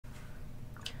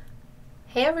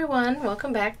Hey everyone,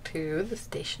 welcome back to the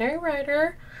Stationary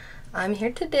Writer. I'm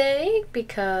here today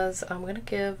because I'm going to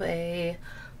give a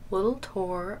little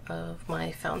tour of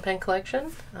my fountain pen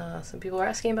collection. Some people are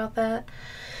asking about that.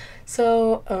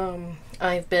 So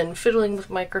I've been fiddling with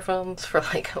microphones for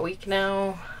like a week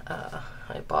now.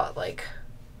 I bought like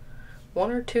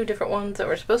one or two different ones that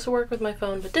were supposed to work with my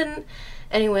phone but didn't.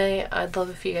 Anyway, I'd love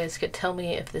if you guys could tell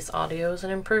me if this audio is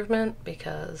an improvement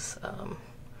because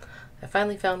I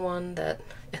finally found one that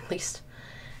at least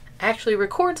actually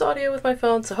records audio with my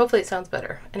phone, so hopefully it sounds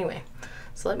better. Anyway,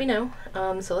 so let me know.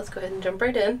 So let's go ahead and jump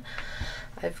right in.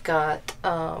 I've got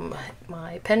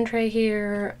my pen tray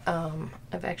here.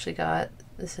 I've actually got,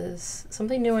 this is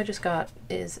something new I just got,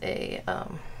 is a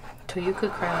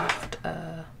Toyooka Craft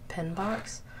pen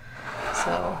box.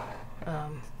 So,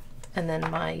 and then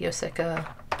my Yoseka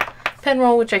pen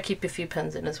roll, which I keep a few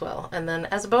pens in as well. And then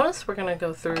as a bonus, we're going to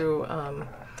go through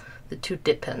the two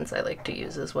dip pens I like to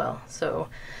use as well. So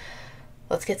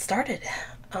let's get started.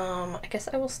 I guess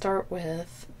I will start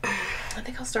with, I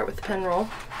think I'll start with the pen roll.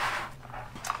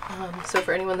 So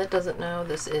for anyone that doesn't know,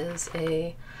 this is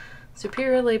a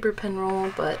Superior Labor pen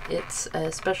roll, but it's a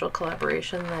special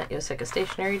collaboration that Yoseka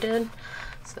Stationery did.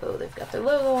 So they've got their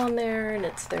logo on there and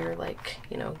it's their like,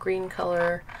 you know, green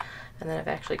color. And then I've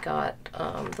actually got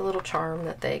the little charm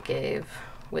that they gave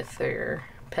with their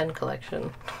pen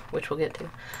collection, which we'll get to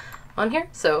on here.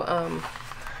 So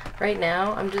right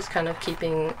now I'm just kind of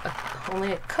keeping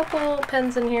only a couple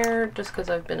pens in here just because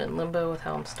I've been in limbo with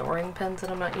how I'm storing pens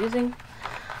that I'm not using.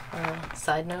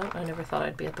 Side note, I never thought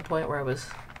I'd be at the point where I was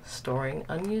storing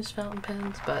unused fountain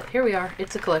pens, but here we are.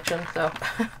 It's a collection. So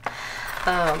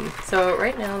so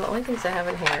right now the only things I have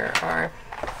in here are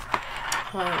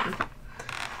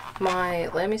my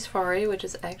Lamy Safari, which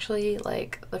is actually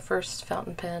like the first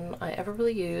fountain pen I ever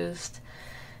really used,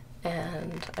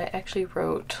 and I actually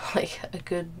wrote like a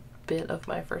good bit of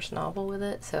my first novel with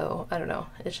it, so I don't know,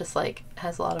 it's just like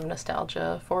has a lot of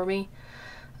nostalgia for me.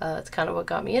 It's kind of what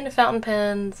got me into fountain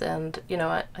pens, and you know,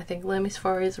 I think Lamy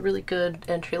Safari is a really good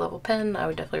entry-level pen. I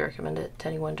would definitely recommend it to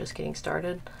anyone just getting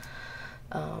started.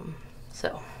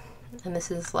 So, and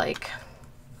this is like,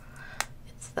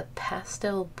 it's the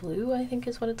Pastel Blue, I think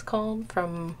is what it's called,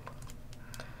 from,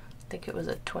 I think it was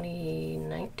a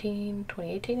 2019,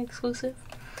 2018 exclusive.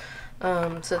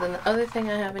 So then the other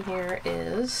thing I have in here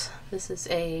is, this is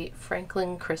a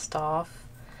Franklin Christoph,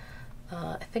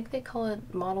 I think they call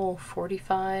it model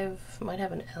 45, might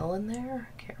have an L in there,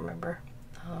 can't remember.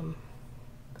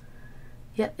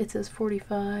 Yeah, it says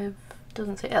 45,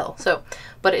 doesn't say L, so,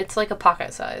 but it's like a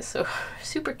pocket size, so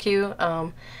super cute.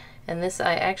 And this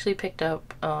I actually picked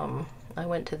up, I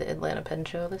went to the Atlanta Pen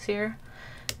Show this year,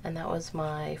 and that was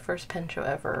my first pen show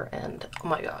ever, and oh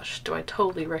my gosh, do I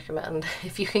totally recommend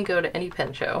if you can go to any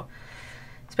pen show,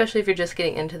 especially if you're just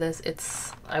getting into this.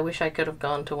 It's, I wish I could have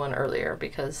gone to one earlier,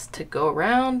 because to go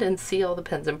around and see all the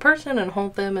pens in person and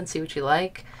hold them and see what you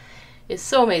like is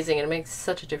so amazing, and it makes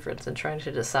such a difference in trying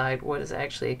to decide what is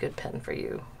actually a good pen for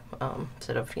you,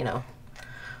 instead of, you know,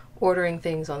 ordering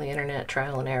things on the internet,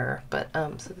 trial and error. But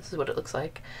so this is what it looks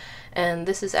like. And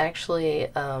this is actually,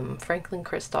 Franklin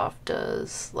Christoph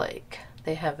does, like,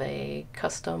 they have a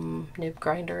custom nib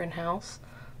grinder in-house.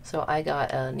 So I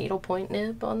got a needlepoint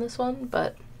nib on this one,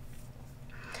 but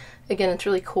again, it's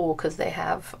really cool because they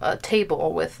have a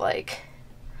table with, like,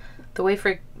 the way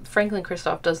Franklin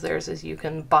Christoph does theirs is you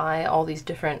can buy all these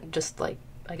different, just like,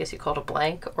 I guess you call it a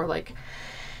blank, or like,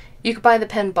 you could buy the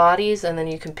pen bodies and then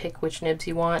you can pick which nibs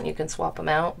you want and you can swap them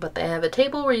out, but they have a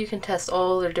table where you can test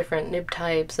all their different nib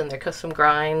types and their custom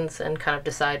grinds and kind of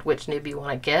decide which nib you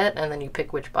want to get, and then you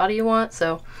pick which body you want.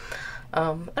 So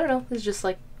I don't know, it's just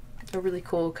like a really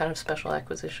cool kind of special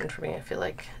acquisition for me, I feel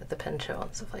like, at the pen show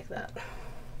and stuff like that.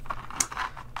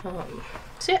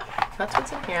 So yeah, that's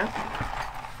what's in here.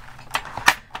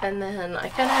 And then I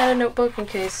kind of had a notebook in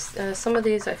case some of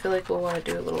these I feel like we'll want to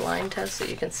do a little line test so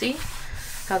you can see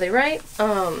how they write.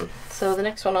 So the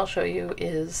next one I'll show you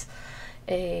is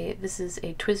this is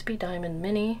a TWSBI Diamond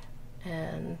Mini,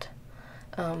 and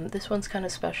this one's kind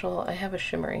of special. I have a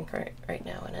shimmer ink right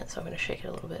now in it, so I'm going to shake it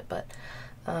a little bit, but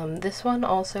this one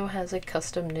also has a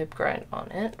custom nib grind on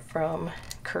it from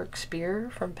Kirk Spear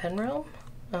from Penrealm,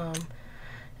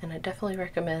 and I definitely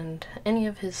recommend any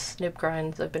of his nib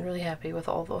grinds. I've been really happy with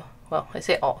all the, well, I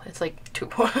say all, it's like two,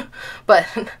 but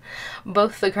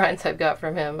both the grinds I've got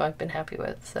from him I've been happy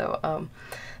with. So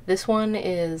this one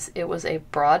is, it was a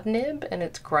broad nib and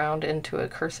it's ground into a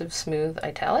cursive smooth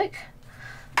italic.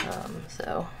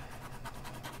 So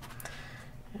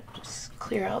just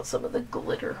clear out some of the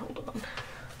glitter, hold on.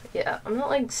 Yeah, I'm not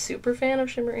like super fan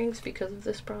of shimmer inks because of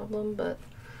this problem, but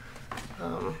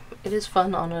It is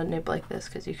fun on a nib like this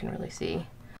because you can really see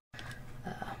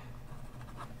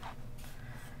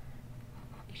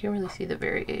the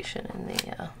variation in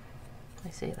the I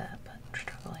say that, but I'm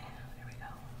struggling. There we go.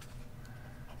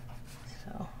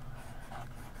 So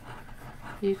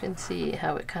you can see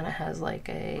how it kind of has like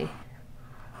a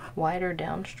wider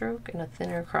downstroke and a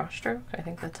thinner cross stroke. I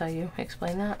think that's how you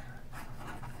explain that.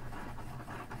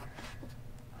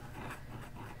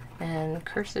 And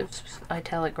cursive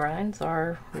italic grinds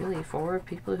are really for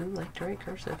people who like to write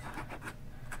cursive.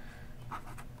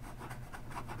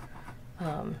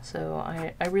 So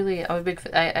I'm a big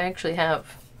fan. I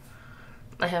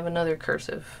have another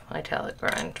cursive italic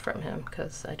grind from him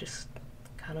because I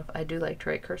do like to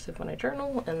write cursive when I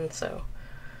journal, and so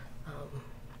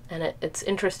and it's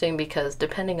interesting because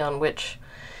depending on which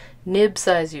nib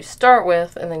size you start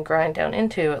with and then grind down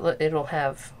into, it'll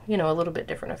have, you know, a little bit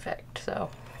different effect. So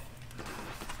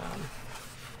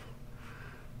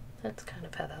that's kind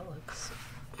of how that looks.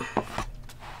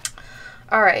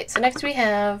 Alright, so next we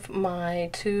have my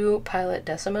two Pilot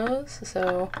Decimos.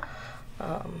 So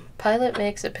Pilot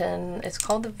makes a pen, it's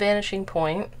called the Vanishing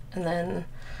Point, and then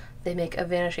they make a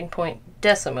Vanishing Point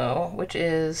Decimo, which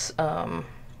is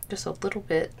just a little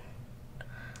bit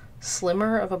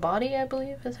slimmer of a body, I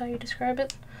believe is how you describe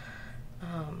it.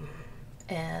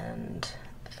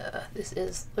 This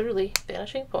is literally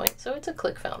Vanishing Point, so it's a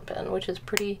click fountain pen, which is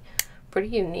pretty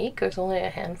unique. There's only a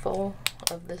handful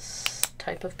of this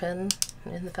type of pen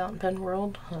in the fountain pen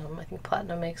world. I think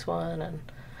Platinum makes one, and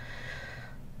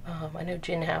I know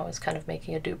Jinhao is kind of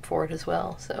making a dupe for it as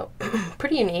well, so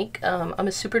pretty unique. I'm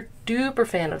a super duper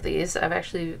fan of these. I've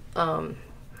actually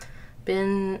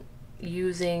been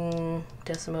using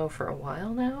Decimo for a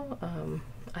while now.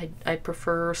 I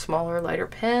prefer smaller, lighter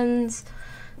pens,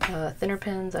 thinner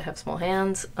pens. I have small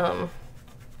hands. And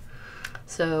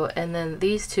then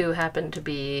these two happen to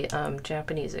be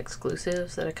Japanese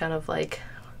exclusives that I kind of like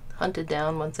hunted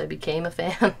down once I became a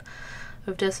fan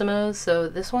of Decimos. So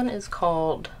this one is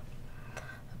called,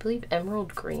 I believe,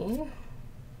 Emerald Green.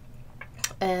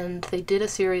 And they did a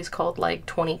series called like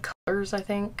 20 Colors, I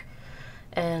think.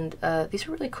 And these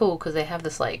are really cool because they have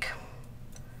this like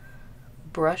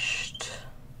brushed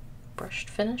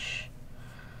finish.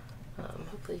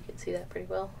 Hopefully you can see that pretty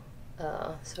well.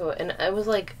 And I was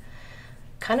like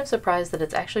kind of surprised that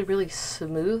it's actually really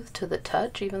smooth to the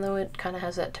touch, even though it kind of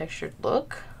has that textured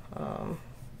look.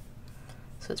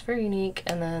 So it's very unique.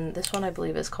 And then this one I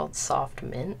believe is called Soft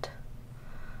Mint.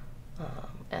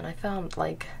 And I found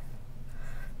like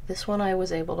this one I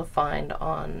was able to find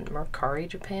on Mercari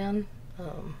Japan.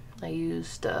 I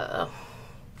used I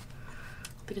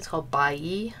think it's called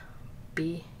Buyee,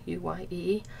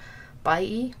 B-U-Y-E,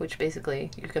 Buyee, which basically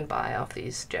you can buy off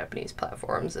these Japanese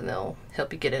platforms and they'll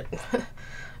help you get it.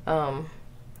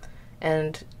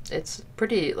 And it's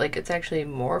pretty, like, it's actually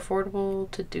more affordable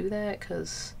to do that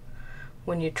because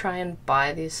when you try and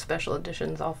buy these special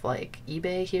editions off like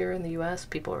eBay here in the US,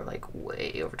 people are like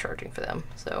way overcharging for them.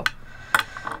 So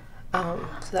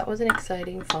that was an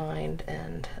exciting find,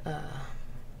 and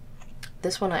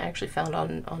this one I actually found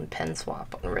on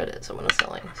PenSwap on Reddit. Someone was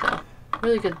selling, so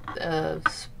really good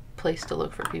place to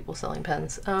look for people selling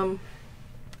pens.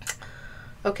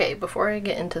 Okay, before I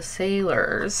get into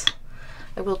Sailors,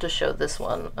 I will just show this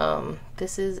one.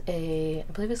 This is I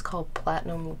believe it's called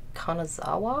Platinum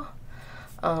Kanazawa,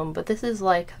 but this is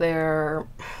like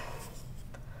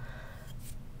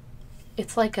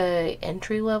it's like a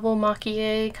entry-level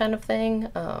Maki-e kind of thing.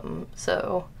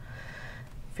 So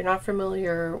if you're not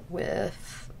familiar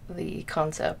with the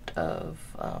concept of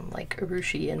like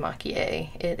urushi and Maki-e,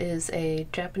 it is a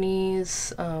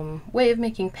Japanese way of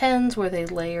making pens where they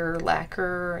layer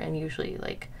lacquer and usually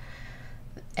like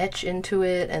etch into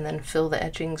it and then fill the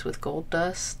etchings with gold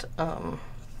dust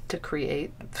to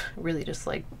create really just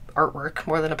like artwork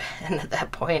more than a pen at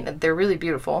that point. And they're really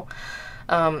beautiful.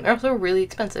 They're also really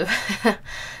expensive.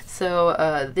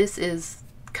 So this is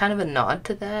kind of a nod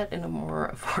to that in a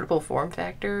more affordable form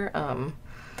factor.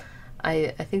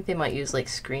 I think they might use like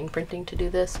screen printing to do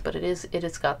this, but it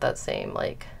has got that same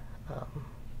like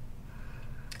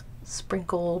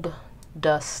sprinkled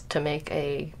dust to make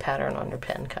a pattern on your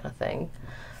pen kind of thing.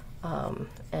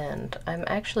 And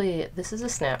this is a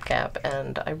snap cap,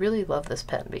 and I really love this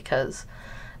pen because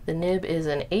the nib is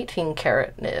an 18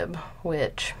 karat nib,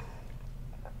 which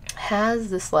has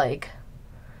this like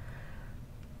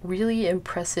really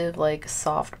impressive like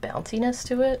soft bounciness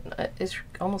to it. It's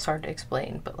almost hard to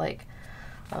explain, but like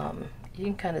you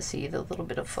can kind of see the little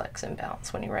bit of flex and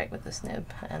bounce when you write with this nib,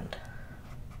 and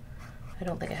I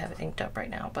don't think I have it inked up right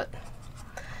now, but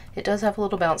It does have a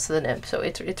little bounce to the nib, so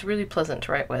it's really pleasant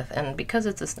to write with. And because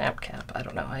it's a snap cap, I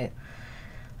don't know, I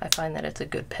find that it's a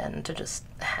good pen to just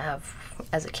have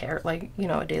as a like, you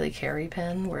know, a daily carry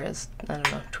pen, whereas, I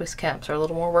don't know, twist caps are a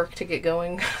little more work to get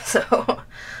going. So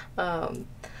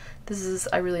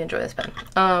I really enjoy this pen.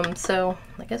 So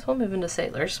I guess we'll move into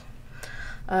Sailors.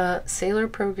 Sailor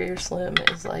Pro Gear Slim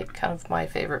is like kind of my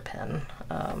favorite pen.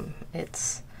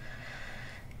 It's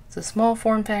a small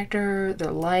form factor,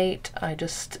 they're light.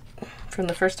 From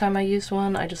the first time I used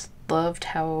one, I just loved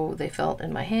how they felt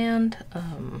in my hand.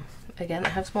 Again, I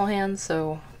have small hands,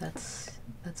 so that's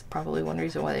probably one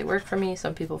reason why they work for me.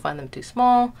 Some people find them too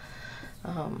small.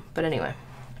 But anyway,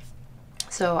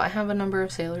 so I have a number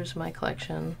of Sailors in my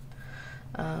collection.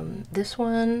 This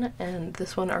one and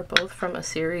this one are both from a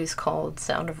series called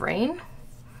Sound of Rain.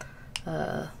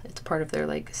 It's part of their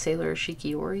like Sailor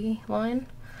Shikiori line.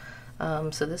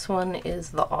 So this one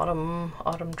is the Autumn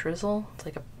Drizzle. It's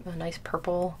like a nice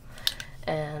purple.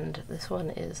 And this one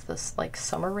is this like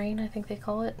Summer Rain, I think they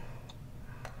call it.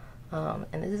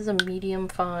 And this is a medium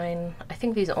fine. I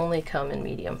think these only come in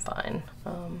medium fine.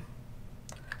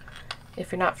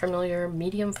 If you're not familiar,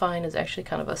 medium fine is actually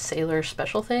kind of a Sailor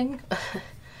special thing.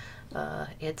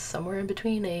 It's somewhere in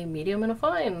between a medium and a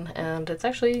fine, and it's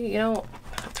actually, you know,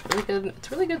 it's really good.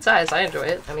 It's really good size. I enjoy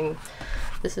it. I mean,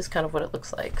 this is kind of what it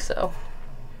looks like. So,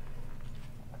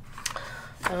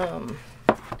 and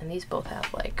these both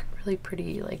have like really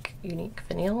pretty, like unique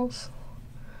finials.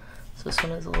 So this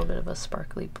one is a little bit of a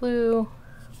sparkly blue.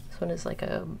 This one is like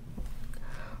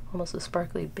almost a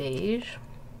sparkly beige.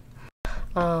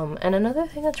 And another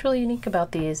thing that's really unique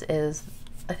about these is,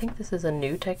 I think this is a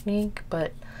new technique,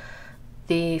 but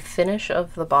the finish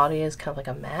of the body is kind of like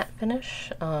a matte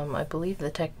finish. I believe the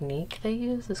technique they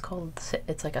use is called,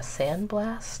 it's like a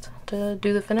sandblast to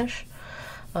do the finish.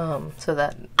 So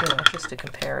that, you know, just to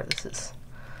compare, this is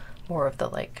more of the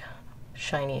like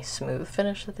shiny smooth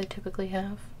finish that they typically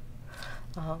have.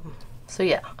 So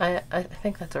yeah, I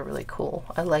think that's a really cool,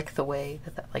 I like the way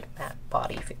that like matte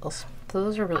body feels. So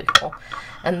those are really cool.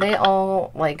 And they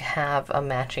all like have a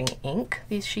matching ink,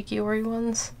 these Shikiori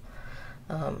ones.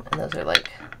 And those are like,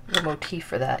 the motif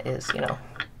for that is, you know,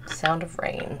 Sound of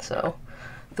Rain. So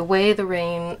the way the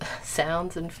rain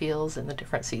sounds and feels in the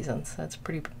different seasons, that's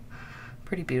pretty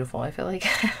beautiful, I feel like.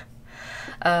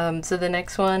 So the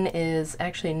next one is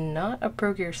actually not a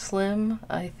Pro Gear Slim.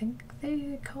 I think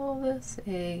they call this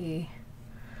a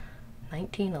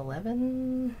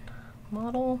 1911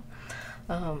 model.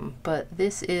 But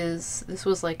this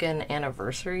was like an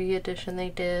anniversary edition they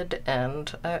did,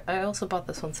 and I also bought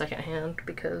this one secondhand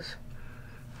because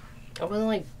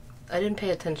I didn't pay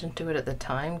attention to it at the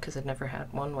time because I'd never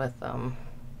had one with,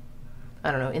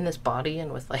 I don't know, in this body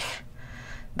and with like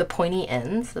the pointy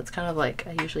ends. That's kind of like,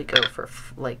 I usually go for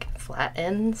like flat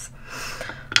ends.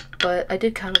 But I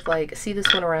did kind of like see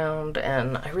this one around,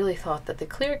 and I really thought that the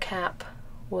clear cap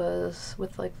was,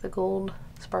 with like the gold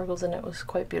sparkles in it, was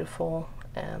quite beautiful,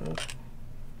 and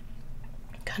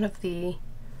kind of the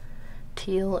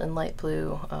teal and light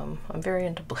blue. I'm very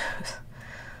into blues.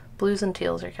 Blues and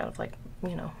teals are kind of like,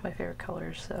 you know, my favorite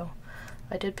colors, so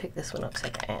I did pick this one up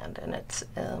secondhand, and it's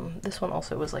this one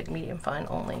also was like medium fine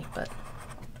only, but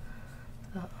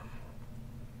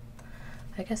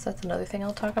I guess that's another thing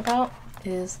I'll talk about,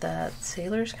 is that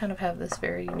Sailors kind of have this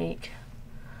very unique,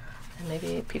 and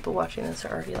maybe people watching this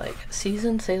are already like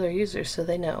seasoned Sailor users, so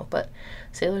they know, but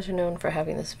Sailors are known for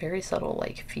having this very subtle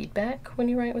like feedback when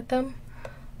you write with them.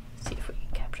 Let's see if we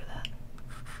can capture that.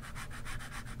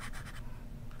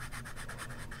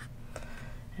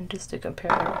 And just to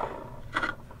compare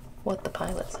what the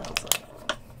Pilot sounds like.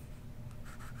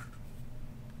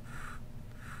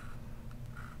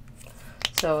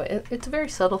 So it's a very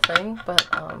subtle thing, but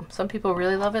some people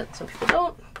really love it, some people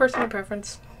don't. Personal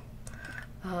preference.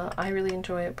 I really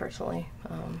enjoy it personally.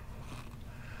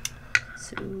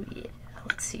 So yeah,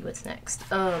 let's see what's next.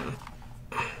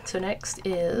 So next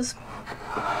is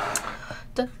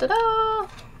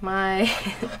my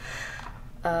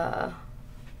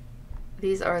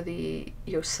these are the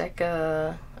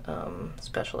Yoseka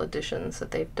special editions that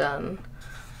they've done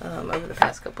over the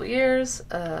past couple years.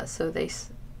 So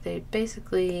they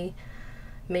basically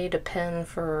made a pen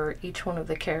for each one of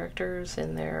the characters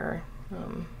in their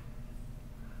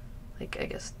like, I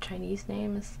guess Chinese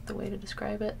name is the way to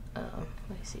describe it. Let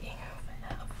me see if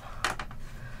I have.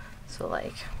 So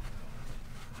like,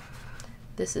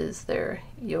 this is their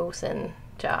Yosen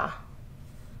Ja.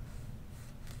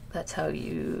 That's how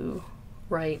you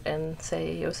write and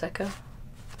say Yoseka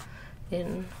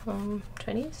in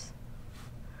Chinese.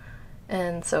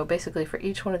 And so basically for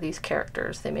each one of these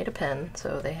characters they made a pen.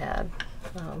 So they had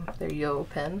Their Yo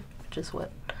pen, which is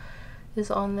what is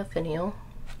on the finial,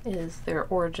 is their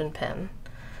origin pen.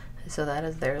 So that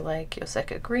is their like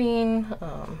Yoseka Green,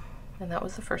 and that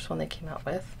was the first one they came out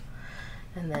with.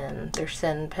 And then their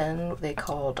Sen pen they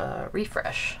called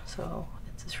Refresh. So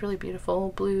it's this really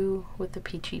beautiful blue with the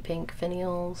peachy pink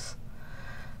finials,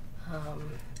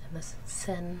 and this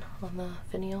Sen on the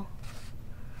finial.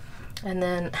 And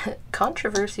then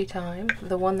controversy time,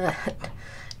 the one that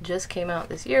just came out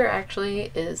this year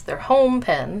actually is their Home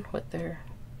pen with their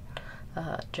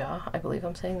Ja, I believe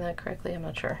I'm saying that correctly, I'm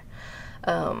not sure.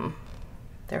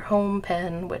 Their Home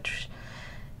pen, which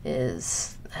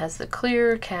has the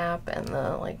clear cap and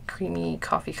the like creamy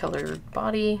coffee colored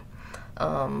body.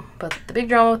 But the big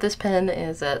drama with this pen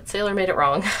is that Sailor made it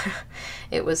wrong.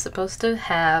 It was supposed to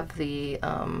have the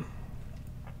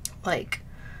like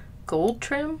gold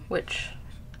trim, which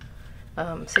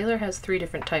Sailor has 3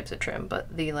 different types of trim,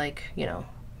 but the like, you know,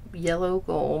 yellow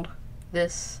gold,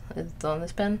 this is on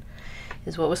this pen,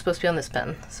 is what was supposed to be on this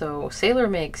pen. So Sailor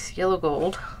makes yellow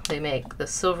gold, they make the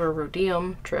silver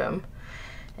rhodium trim,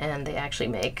 and they actually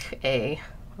make a,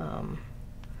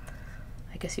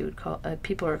 I guess you would call,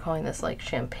 people are calling this like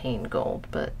champagne gold,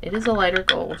 but it is a lighter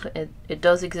gold. It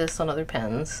does exist on other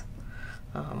pens,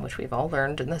 which we've all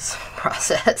learned in this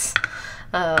process.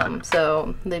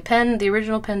 So the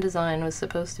original pen design was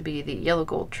supposed to be the yellow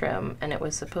gold trim, and it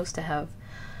was supposed to have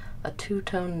a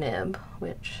 2-tone nib,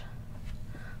 which,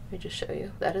 let me just show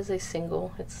you. That is a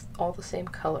single, it's all the same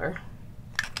color.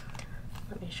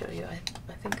 Let me show you,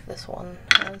 I think this one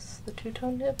has the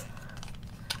 2-tone nib.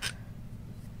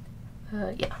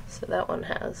 Yeah, so that one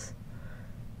has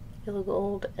yellow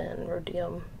gold and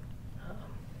rhodium,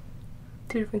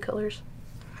 2 different colors.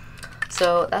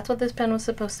 So that's what this pen was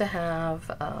supposed to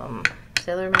have.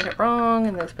 Sailor made it wrong,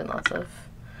 and there's been lots of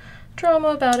drama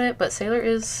about it, but Sailor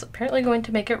is apparently going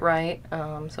to make it right.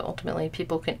 So ultimately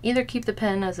people can either keep the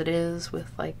pen as it is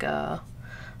with like a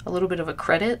little bit of a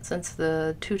credit, since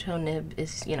the 2-tone nib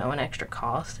is, you know, an extra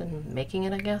cost in making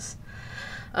it, I guess.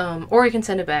 Or you can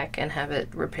send it back and have it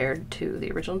repaired to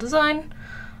the original design.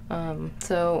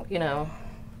 So, you know,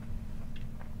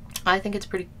 I think it's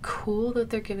pretty cool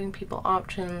that they're giving people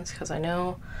options, because I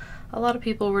know a lot of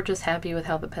people were just happy with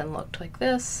how the pen looked like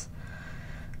this.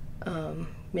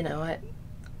 You know,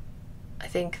 I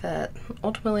think that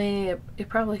ultimately it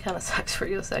probably kind of sucks for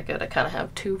Yoseka to kind of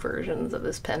have 2 versions of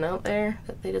this pen out there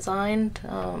that they designed,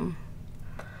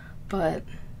 but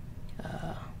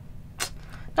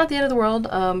not the end of the world.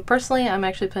 Personally, I'm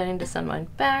actually planning to send mine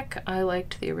back. I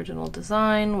liked the original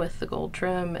design with the gold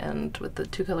trim and with the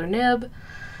 2-color nib.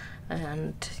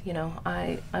 And, you know,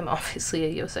 I'm obviously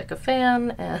a Yoseka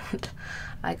fan, and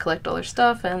I collect all their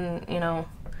stuff, and, you know,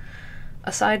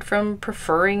 aside from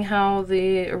preferring how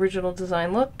the original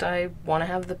design looked, I want to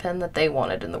have the pen that they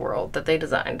wanted in the world, that they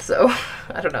designed. So,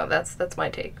 I don't know, that's my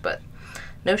take, but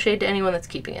no shade to anyone that's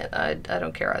keeping it. I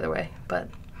don't care either way, but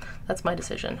that's my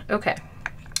decision. Okay,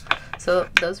 so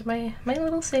those are my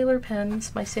little Sailor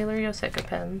pens, my Sailor Yoseka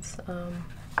pens.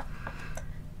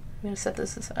 I'm going to set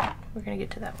this aside. We're going to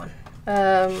get to that one.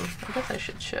 I guess I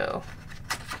should show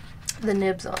the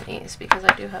nibs on these, because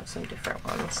I do have some different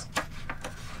ones. So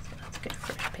let's get a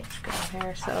fresh page going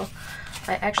here. So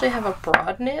I actually have a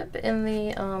broad nib in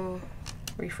the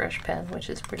Refresh pen,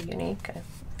 which is pretty unique. I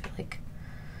feel like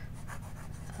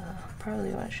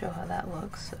probably want to show how that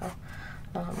looks. So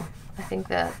I think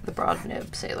that the broad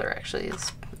nib Sailor actually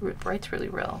writes really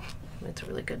well. It's a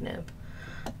really good nib.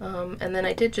 And then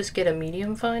I did just get a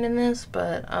medium fine in this,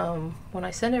 but when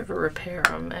I send it for repair,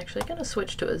 I'm actually going to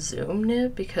switch to a zoom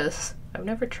nib, because I've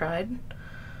never tried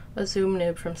a zoom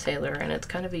nib from Sailor, and it's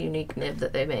kind of a unique nib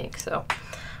that they make, so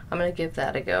I'm going to give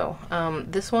that a go.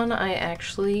 This one I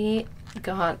actually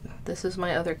got, this is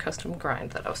my other custom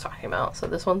grind that I was talking about, so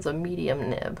this one's a medium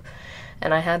nib,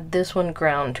 and I had this one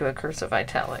ground to a cursive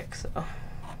italic, so...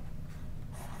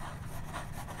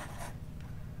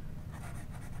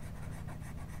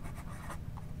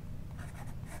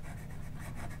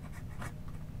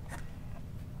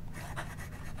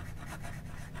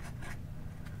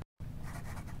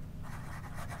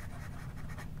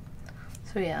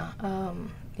 So yeah,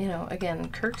 you know, again,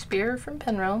 Kirk's Beer from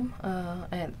Penrealm.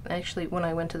 And actually, when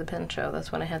I went to the pen show,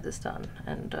 that's when I had this done,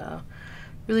 and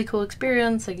really cool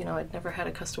experience. Like, you know, I'd never had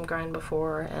a custom grind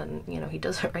before, and you know, he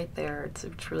does it right there.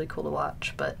 It's really cool to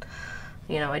watch. But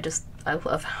you know, I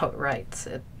love how it writes.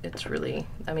 It's really,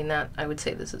 I mean, that I would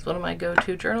say this is one of my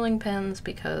go-to journaling pens,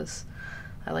 because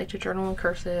I like to journal in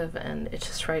cursive, and it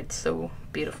just writes so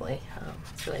beautifully.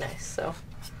 It's really nice. So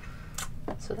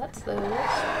that's those.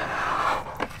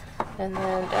 And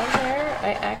then down there,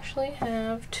 I actually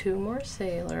have 2 more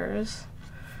Sailors.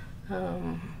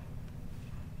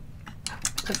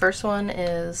 The first one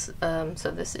is,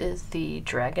 so this is the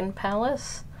Dragon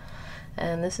Palace,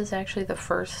 and this is actually the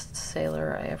first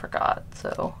sailor I ever got,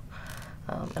 so,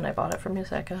 and I bought it from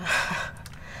Yoseka,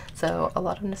 so a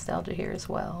lot of nostalgia here as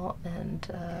well, and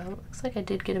looks like I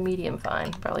did get a medium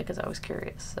fine, probably because I was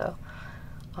curious, so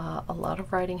a lot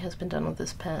of writing has been done with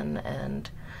this pen, and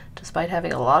despite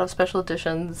having a lot of special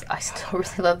editions, I still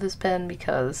really love this pen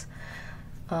because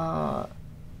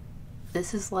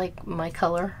this is like my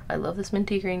color. I love this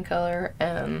minty green color,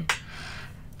 and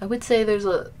I would say there's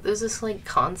this like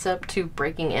concept to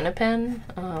breaking in a pen.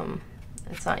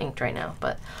 It's not inked right now,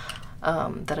 but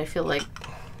that I feel like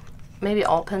maybe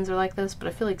all pens are like this, but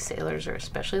I feel like sailors are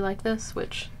especially like this,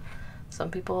 which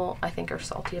some people I think are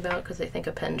salty about because they think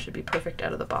a pen should be perfect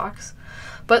out of the box.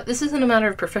 But this isn't a matter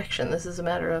of perfection. This is a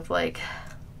matter of like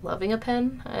loving a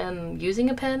pen and using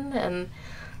a pen, and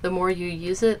the more you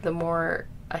use it, the more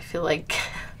I feel like,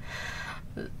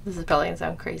 this is probably gonna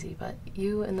sound crazy, but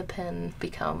you and the pen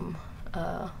become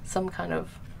some kind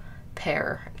of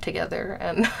pair together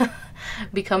and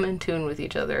become in tune with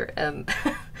each other, and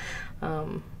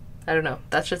I don't know,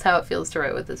 that's just how it feels to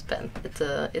write with this pen. It's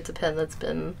a pen that's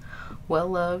been well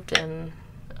loved and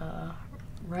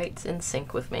writes in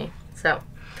sync with me. So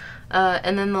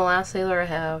and then the last sailor I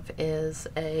have is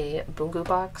a Bungu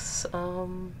box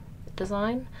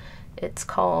design. It's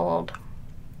called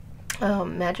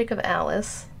Magic of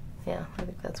Alice. Yeah, I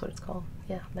think that's what it's called.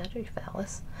 Yeah, Magic of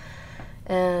Alice.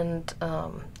 And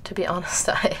to be honest,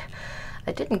 I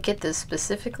didn't get this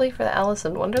specifically for the Alice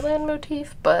in Wonderland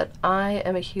motif, but I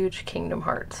am a huge Kingdom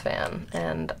Hearts fan,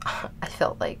 and I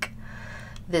felt like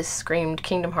this screamed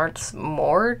Kingdom Hearts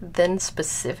more than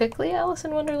specifically Alice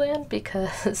in Wonderland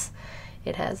because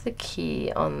it has the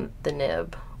key on the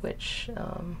nib, which is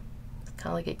kind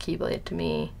of like a keyblade to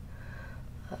me.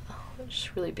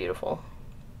 It's really beautiful.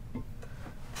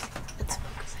 It's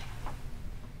focusing.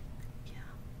 Yeah.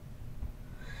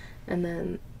 And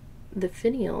then the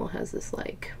finial has this,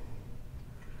 like,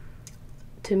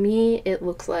 to me it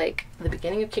looks like the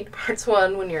beginning of Kingdom Hearts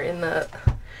 1 when you're in the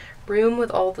room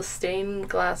with all the stained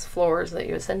glass floors that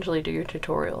you essentially do your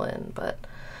tutorial in. But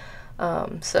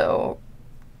so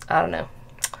I don't know,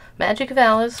 Magic of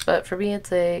Alice, but for me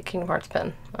it's a Kingdom Hearts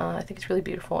pen. I think it's really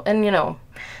beautiful, and you know,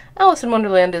 Alice in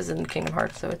Wonderland is in Kingdom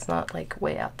Hearts, so it's not like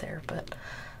way out there, but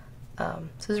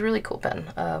this is a really cool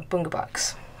pen, Bungu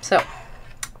box. So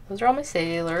those are all my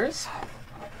sailors,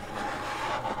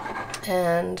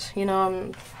 and you know,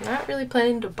 I'm not really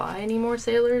planning to buy any more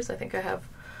sailors. I think I have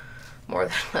more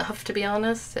than enough, to be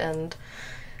honest, and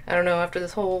I don't know, after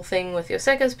this whole thing with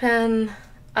Yoseka's pen,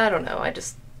 I don't know,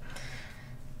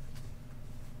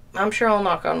 I'm sure I'll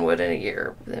knock on wood in a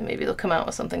year that maybe they'll come out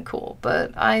with something cool,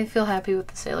 but I feel happy with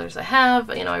the sailors I have.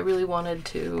 You know, I really wanted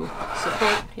to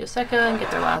support Yoseka and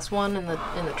get their last one in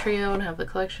the trio and have the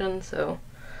collection, so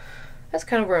that's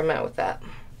kind of where I'm at with that.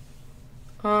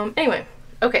 Anyway,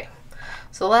 okay,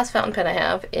 so the last fountain pen I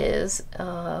have is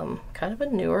kind of a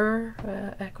newer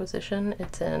acquisition.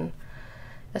 It's in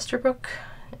Esterbrook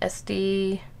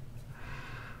SD.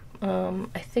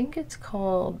 I think it's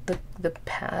called the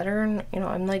Pattern. You know,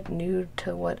 I'm like new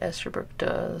to what Esterbrook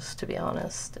does, to be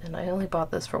honest, and I only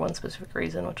bought this for one specific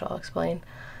reason, which I'll explain.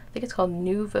 I think it's called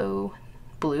Nouveau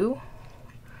Blue.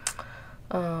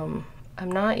 I'm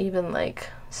not even like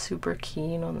super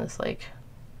keen on this like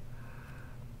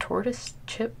tortoise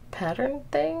chip pattern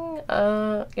thing.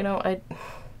 You know,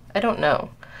 I don't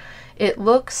know. It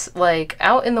looks like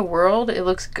out in the world it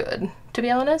looks good, to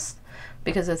be honest,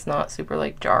 because it's not super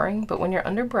like jarring, but when you're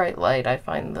under bright light I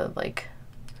find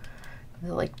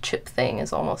the chip thing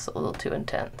is almost a little too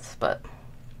intense. But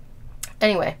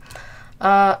anyway,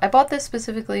 I bought this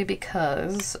specifically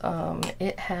because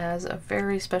it has a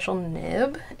very special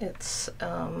nib. It's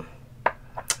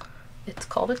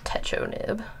called a Techo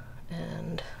nib,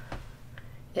 and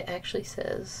it actually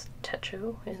says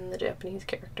Techo in the Japanese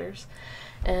characters.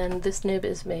 And this nib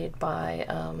is made by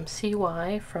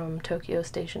CY from Tokyo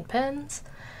Station Pens,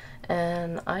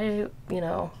 and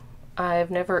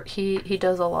he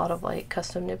does a lot of like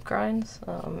custom nib grinds,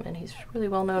 and he's really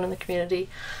well known in the community.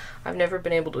 I've never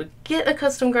been able to get a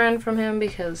custom grind from him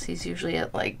because he's usually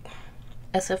at like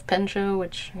SF Pen Show,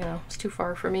 which, you know, is too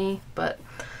far for me, but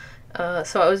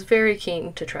so I was very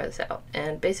keen to try this out.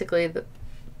 And basically the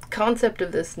concept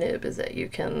of this nib is that you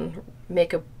can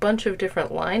make a bunch of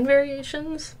different line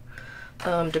variations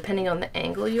depending on the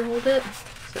angle you hold it.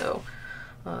 So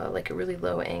like a really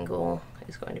low angle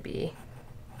is going to be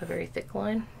a very thick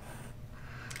line,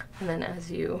 and then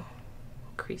as you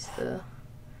increase the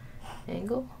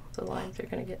angle, the lines are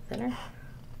going to get thinner.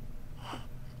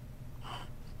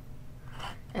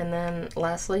 And then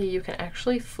lastly, you can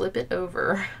actually flip it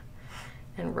over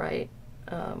and write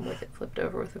with it flipped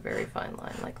over with a very fine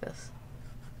line like this.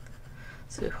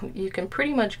 So you can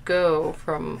pretty much go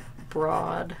from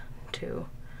broad to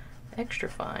extra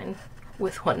fine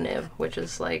with one nib, which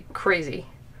is like crazy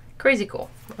cool.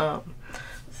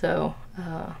 So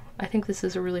I think this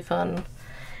is a really fun,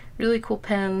 really cool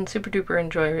pen. Super duper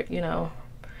enjoy, you know,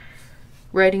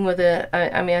 writing with it.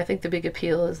 I mean, I think the big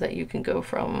appeal is that you can go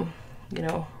from, you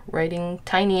know, writing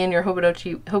tiny in your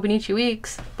Hobonichi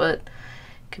Weeks, but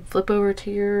you can flip over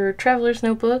to your traveler's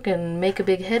notebook and make a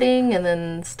big heading and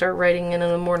then start writing in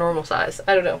a more normal size.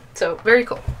 I don't know. So very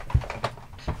cool.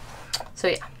 So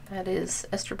yeah, that is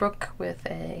Esterbrook with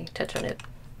a Techo nib.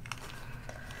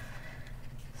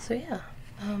 So yeah,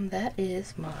 that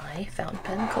is my fountain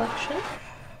pen collection.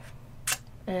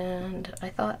 And I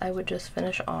thought I would just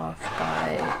finish off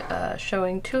by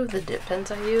showing two of the dip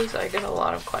pens I use. I get a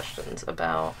lot of questions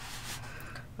about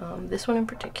this one in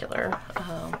particular.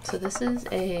 So this is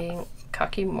a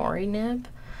Kakimori nib.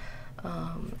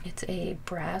 It's a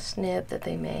brass nib that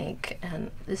they make,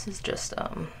 and this is just,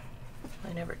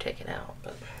 I never take it out,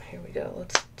 but here we go.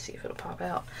 Let's see if it'll pop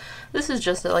out. This is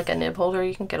just like a nib holder.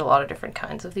 You can get a lot of different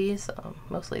kinds of these.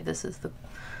 Mostly this is the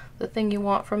thing you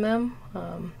want from them.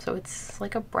 So it's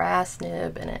like a brass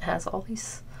nib, and it has all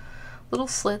these little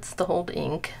slits to hold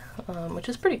ink, which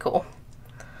is pretty cool.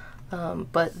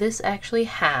 But this actually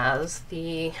has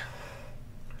the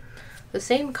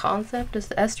same concept as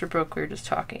the Esterbrook we were just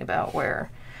talking about,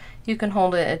 where you can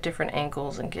hold it at different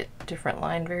angles and get different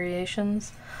line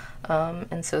variations.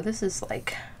 And so this is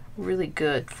like really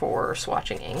good for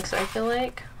swatching inks, I feel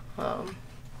like.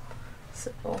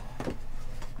 So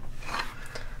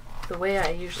the way I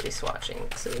usually swatch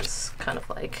inks is kind of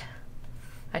like,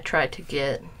 I try to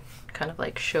get kind of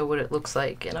like show what it looks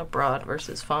like in a broad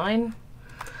versus fine,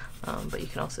 but you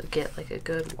can also get like a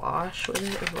good wash with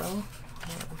it as well.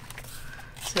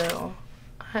 So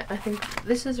I think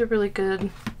this is a really good,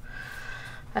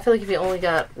 I feel like if you only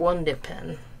got one dip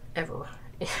pen ever,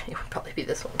 it would probably be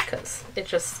this one, because it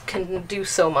just can do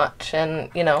so much.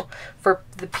 And you know, for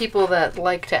the people that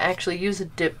like to actually use a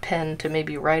dip pen to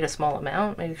maybe write a small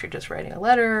amount, maybe if you're just writing a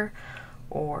letter,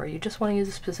 or you just want to use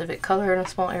a specific color in a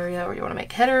small area, or you want to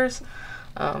make headers,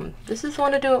 this is the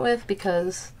one to do it with,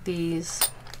 because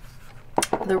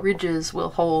the ridges will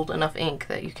hold enough ink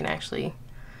that you can actually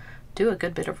do a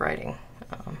good bit of writing.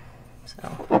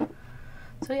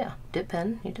 So yeah, dip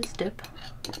pen, you just dip.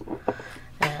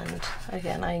 And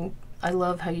again, I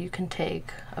love how you can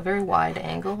take a very wide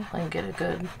angle and get a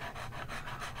good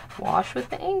wash with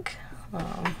the ink.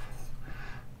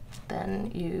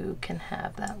 Then you can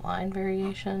have that line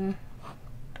variation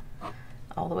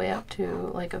all the way up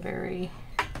to like a very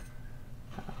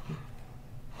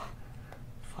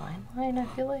fine line, I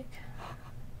feel like.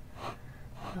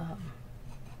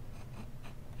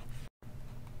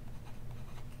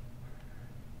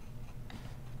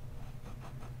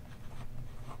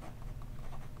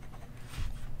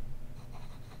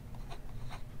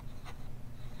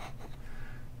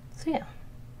 So yeah,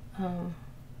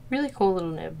 really cool little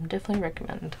nib. Definitely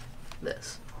recommend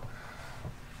this.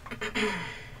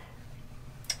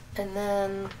 And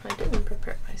then I didn't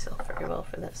prepare myself very well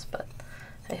for this, but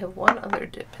I have one other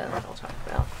dip pen that I'll talk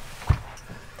about.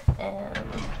 And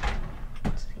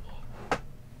let's see.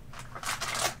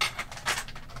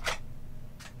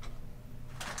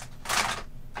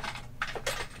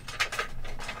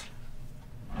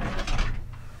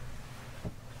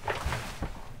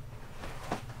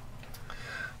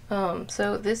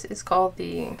 So this is called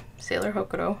the Sailor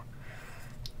Hokuto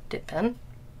dip pen,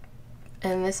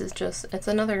 and this is just, it's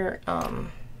another,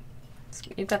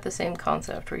 you've got the same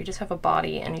concept where you just have a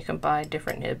body and you can buy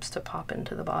different nibs to pop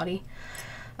into the body.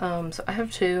 So I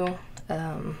have two,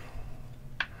 and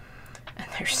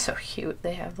they're so cute.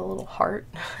 They have the little heart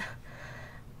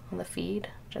on the feed,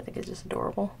 which I think is just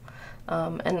adorable.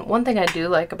 And one thing I do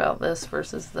like about this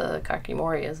versus the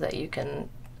Kakimori is that you can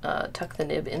tuck the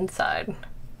nib inside.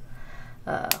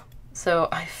 So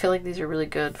I feel like these are really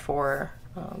good for,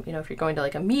 you know, if you're going to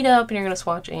like a meetup and you're going to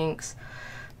swatch inks,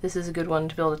 this is a good one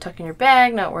to be able to tuck in your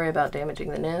bag, not worry about damaging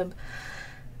the nib.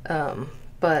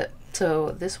 But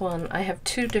so this one, I have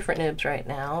two different nibs right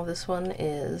now. This one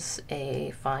is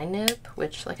a fine nib,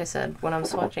 which, like I said, when I'm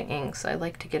swatching inks, I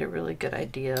like to get a really good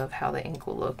idea of how the ink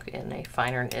will look in a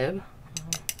finer nib.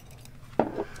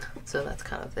 So that's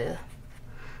kind of the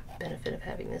benefit of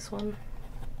having this one.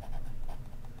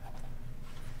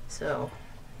 So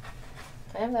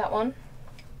I have that one.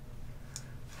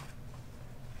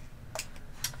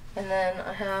 And then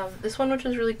I have this one, which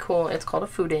is really cool. It's called a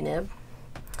Fude nib.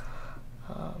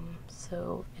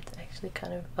 so it's actually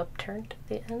kind of upturned at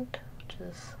the end, which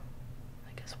is,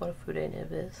 I guess, what a fude nib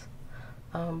is.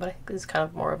 But I think this is kind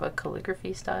of more of a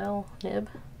calligraphy style nib.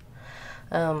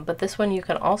 But this one you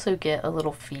can also get a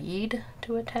little feed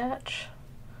to attach.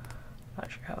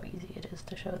 Not sure how easy it is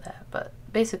to show that, but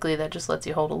basically that just lets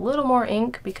you hold a little more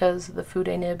ink, because the fude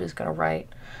nib is going to write,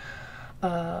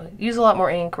 use a lot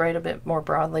more ink, write a bit more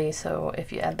broadly, so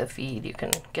if you add the feed you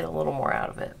can get a little more out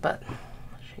of it. But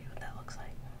I'll show you what that looks like.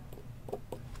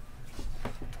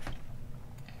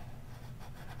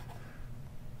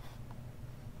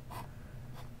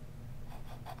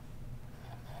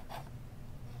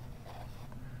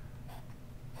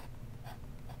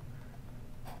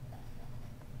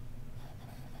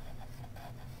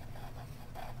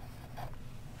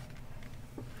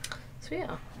 So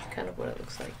yeah, that's kind of what it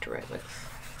looks like to write with.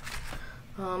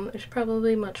 There's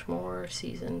probably much more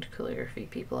seasoned calligraphy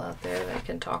people out there that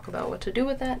can talk about what to do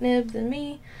with that nib than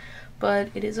me, but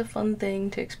it is a fun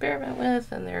thing to experiment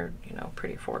with, and they're, you know,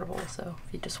 pretty affordable. So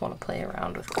if you just want to play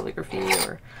around with calligraphy,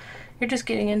 or you're just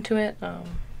getting into it,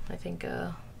 I think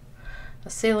a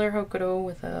Sailor Hokuto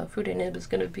with a fude nib is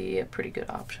going to be a pretty good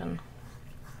option.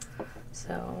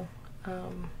 So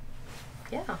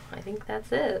yeah, I think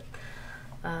that's it.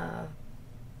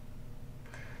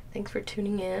 Thanks for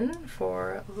tuning in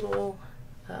for a little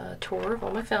tour of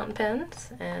all my fountain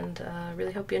pens, and I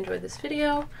really hope you enjoyed this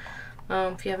video.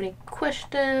 If you have any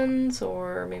questions,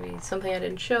 or maybe something I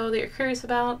didn't show that you're curious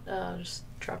about, just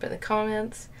drop it in the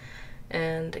comments.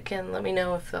 And again, let me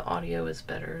know if the audio is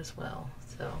better as well.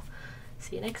 So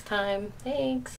see you next time. Thanks!